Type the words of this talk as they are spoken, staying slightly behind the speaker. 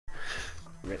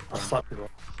rip. I'll slap people.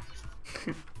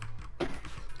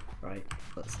 Right,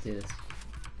 let's do this.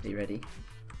 Are you ready?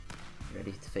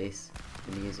 Ready to face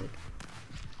the music?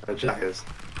 Jack is.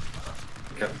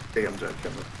 Okay, I'm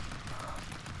joking.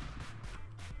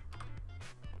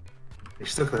 You're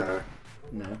stuck there.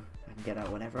 No, I can get out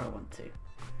whenever I want to.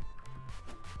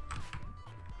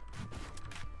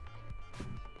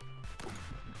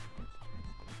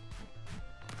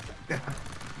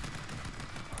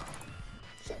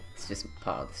 It's just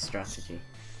part of the strategy.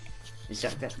 Is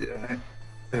Jack dead? Yeah.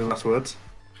 Any last words?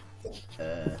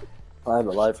 I'm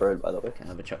alive for it, by the way. Can I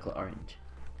have a chocolate orange?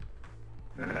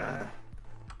 Maybe.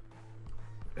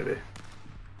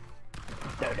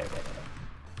 No.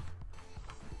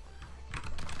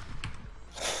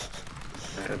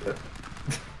 Yeah, but...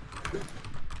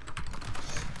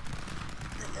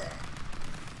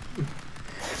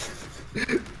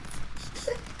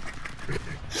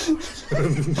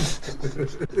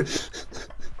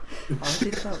 How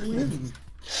did that win?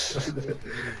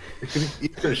 You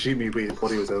couldn't shoot me, but his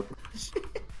body was open.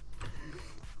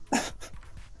 I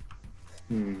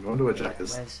wonder where Jack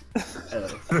is. Where's...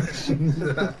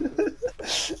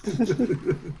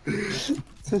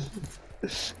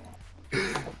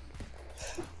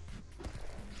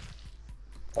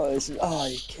 Oh, this is. Oh,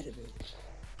 you're kidding me.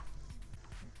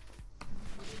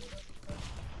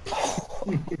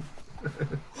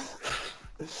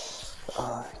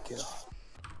 Oh, God.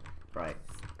 Right,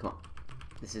 come on.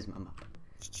 This is my map.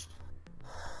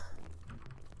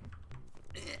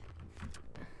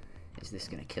 Is this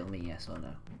gonna kill me, yes or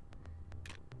no?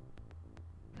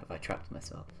 Have I trapped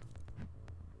myself?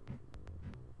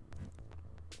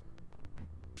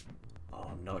 Oh,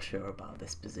 I'm not sure about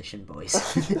this position, boys.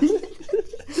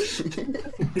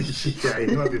 Yeah,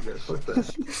 you might be a bit fucked there.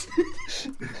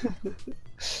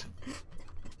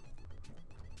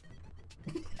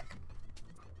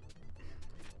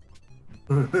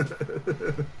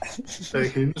 Hey,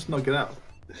 can you just not get out?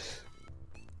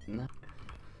 No.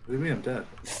 What do you mean I'm dead?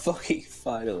 Fucking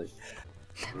finally.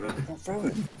 Really? I'm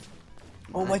throwing.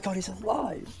 Oh my God, he's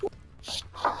alive.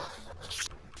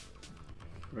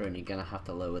 Rune, you're gonna have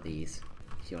to lower these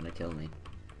if you want to kill me.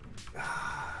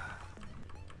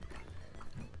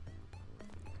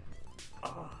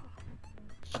 Oh,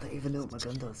 I don't even know what my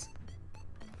gun does.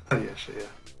 Oh yeah, shit,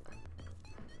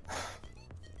 yeah.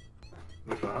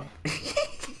 Look at that.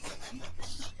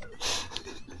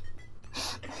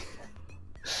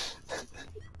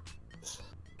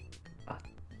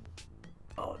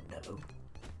 Oh no.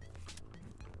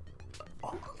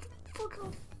 Oh, fuck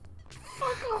off.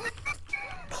 Fuck off.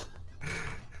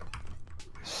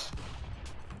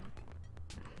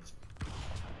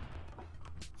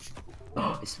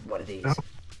 Oh, it's one of these. No.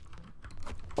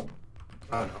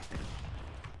 Oh no.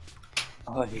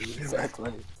 Oh,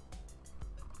 exactly.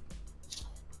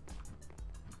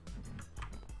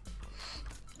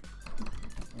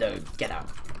 No, get out.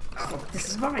 Oh, this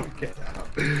is mine. Get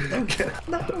out. No, Get out.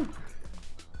 no.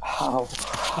 How?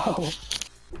 How?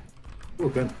 Oh,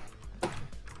 Ben.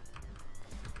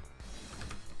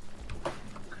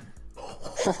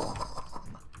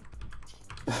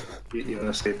 You wanna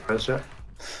escape first, Jack?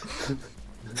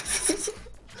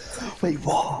 Wait,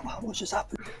 what? What just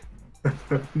happened?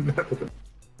 No.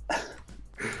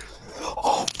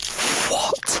 Oh,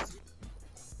 what?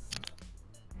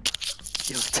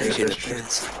 You've taken a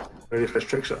piss. Ready for a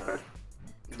trick shot, right?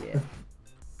 Yeah.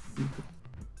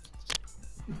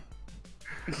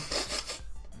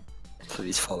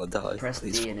 Please fall and die. Press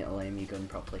Please. D and it'll aim your gun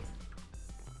properly.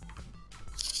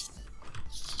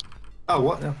 Oh,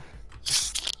 what now?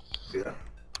 Do that.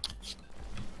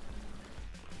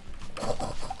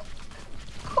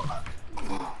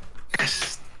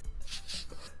 Yes!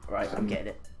 Right, I'm getting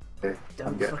it. Okay, Don't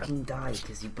I'm getting fucking die,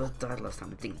 because you both died last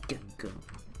time. I didn't get a gun.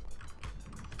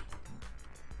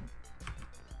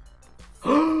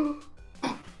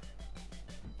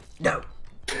 No!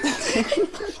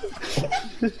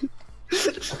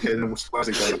 Okay, then where's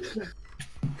it going?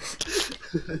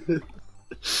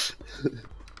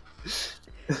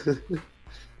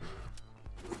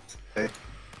 Okay.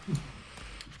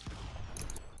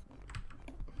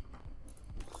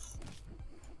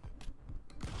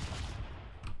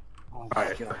 Oh,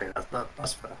 Alright, God. okay,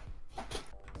 that's fair.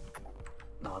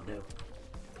 No, no.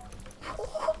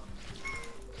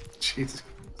 Jesus.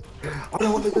 I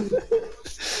don't want to do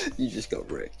that. You just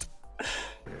got wrecked.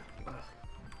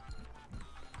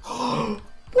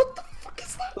 What the fuck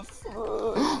is that? The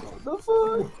fuck? What the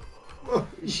fuck?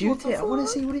 Shoot it, I want to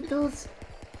see what it does.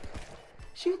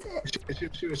 Shoot it.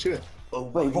 Shoot it. Oh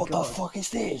Wait, my what God. the fuck is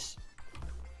this?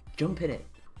 Jump in it.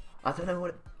 I don't know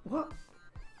what. What?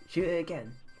 Shoot it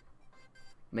again.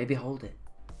 Maybe hold it.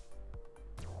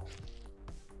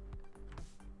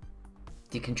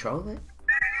 Do you control it?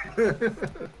 I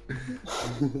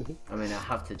mean, I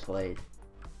have to play.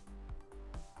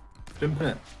 Jump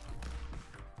it.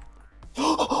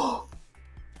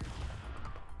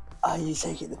 Are you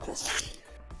taking the piss?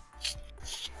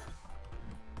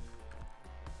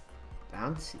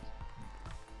 Bouncy.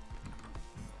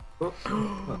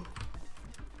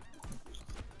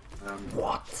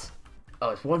 What? Oh,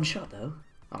 it's one shot though.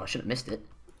 Oh, I should have missed it.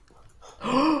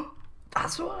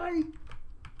 That's why.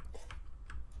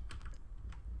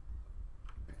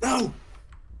 No!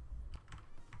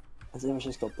 Has anyone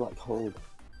just got black hole?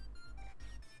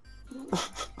 Oh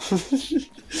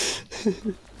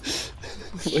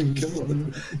my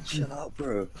god. Shut up,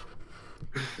 bro.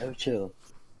 No, chill.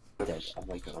 I'm dead. Oh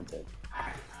my god, I'm dead.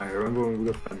 I remember when we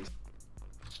were friends.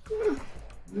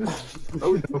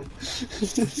 Oh no.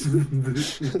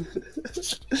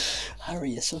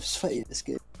 Harry, you're so sweaty in this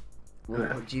game.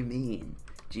 What do you mean?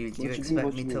 Do you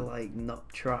expect me to like not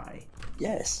try?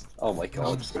 Yes. Oh my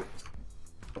god.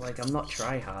 Like I'm not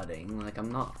try harding. Like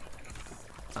I'm not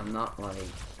like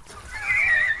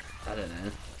I don't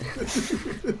know.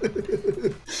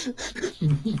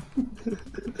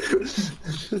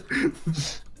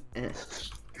 Eh.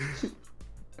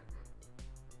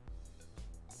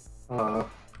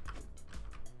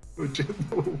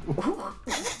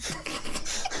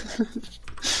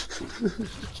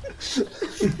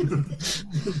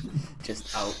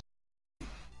 Just out.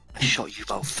 I shot you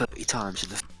about 30 times in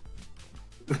the.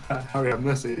 Harry, have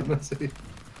mercy, have mercy.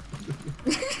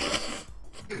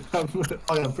 I'm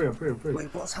free.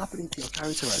 Wait, what's happening to your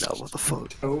character right now? What the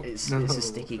fuck? Oh, It's no. a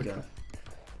sticky gun.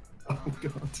 Oh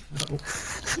god, no.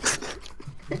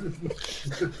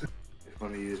 If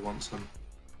one of you want some.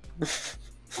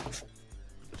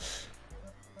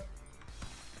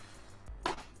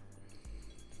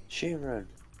 Shoot him around.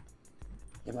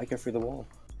 It might go through the wall.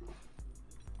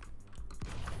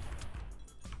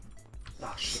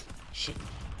 Oh shit.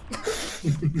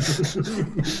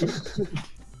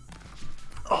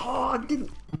 Oh, I didn't.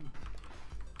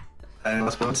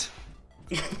 Last one.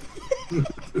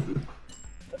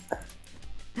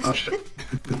 Oh shit.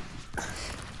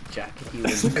 Jack, if you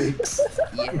win. Thanks.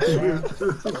 Yeah.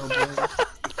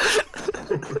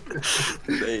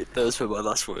 Mate, those were my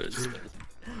last words.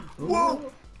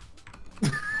 Whoa!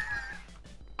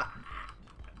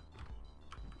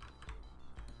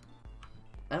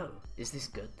 Oh, is this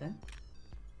good then?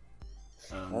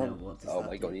 Oh no, what does Oh that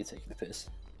my do? god, you're taking the piss.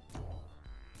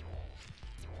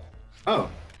 Oh.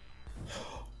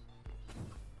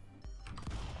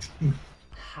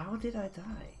 How did I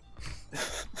die?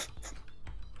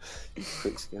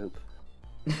 Quick scope.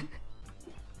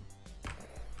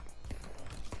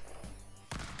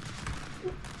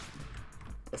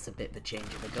 That's a bit of a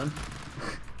change of a gun.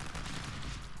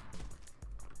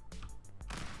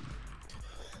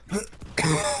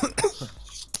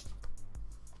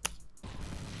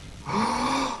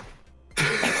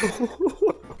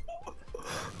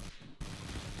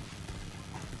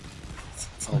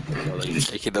 Oh my god, are you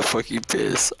taking the fucking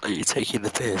piss? Are you taking the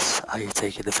piss? Are you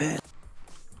taking the piss?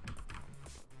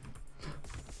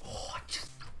 Oh, I just...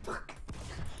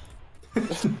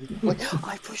 Wait,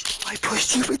 I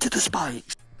pushed you into the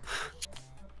spikes!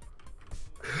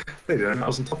 They didn't, I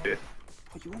was on top of you.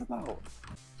 What you on about?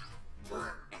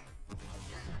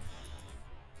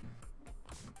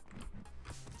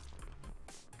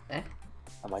 Eh?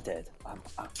 Am I dead? I'm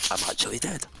actually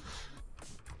dead.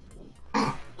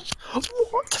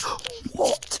 What?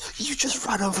 What? You just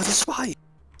ran over the spike!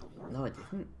 No, I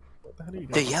didn't.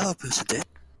 The yellow person did.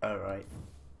 Alright.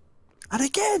 And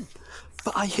again!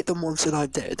 But I hit them once and I'm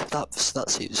dead. That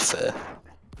seems fair.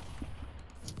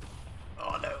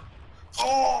 Oh no.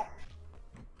 Oh!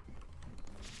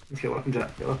 Get welcome,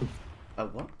 Jack. Get welcome. Oh,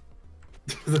 what?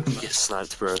 You get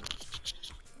sniped, bro.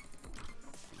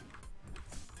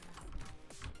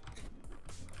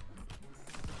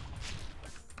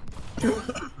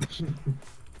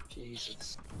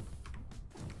 Jesus.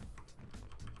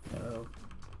 No.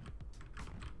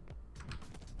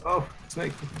 Oh,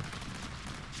 snake.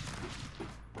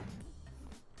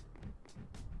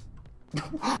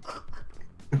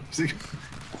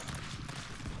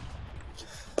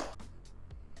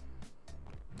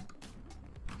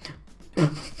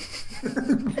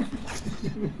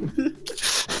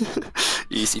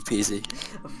 Easy peasy.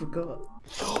 I forgot.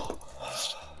 Oh,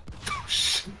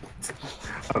 shit.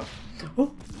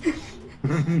 Oh.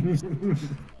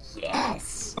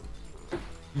 Yes.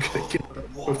 Okay,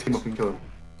 both team up and kill him.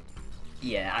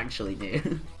 Yeah, actually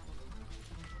do.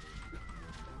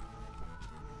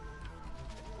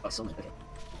 Oh, something. Okay.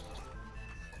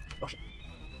 Oh shit.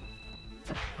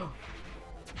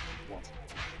 What?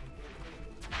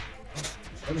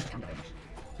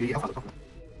 Yeah, I've had it.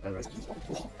 Oh, right.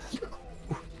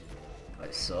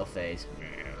 Like saw face.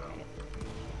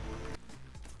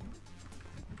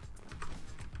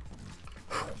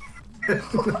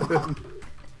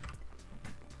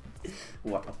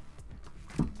 Wow.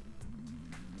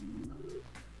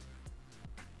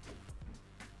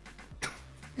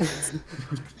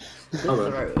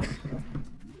 Hello. Throat.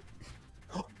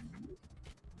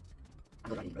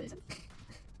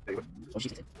 There you go. Oh,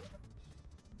 she's it.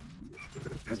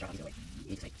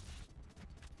 Easy.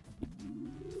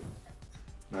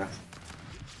 Nice.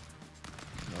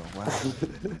 Oh, wow.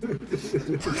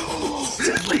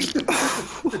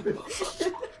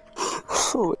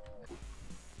 Oh.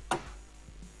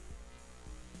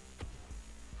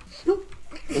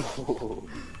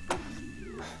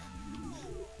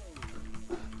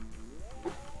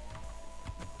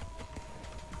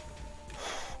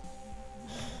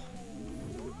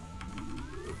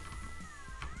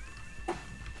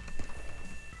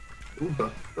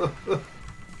 Ooh.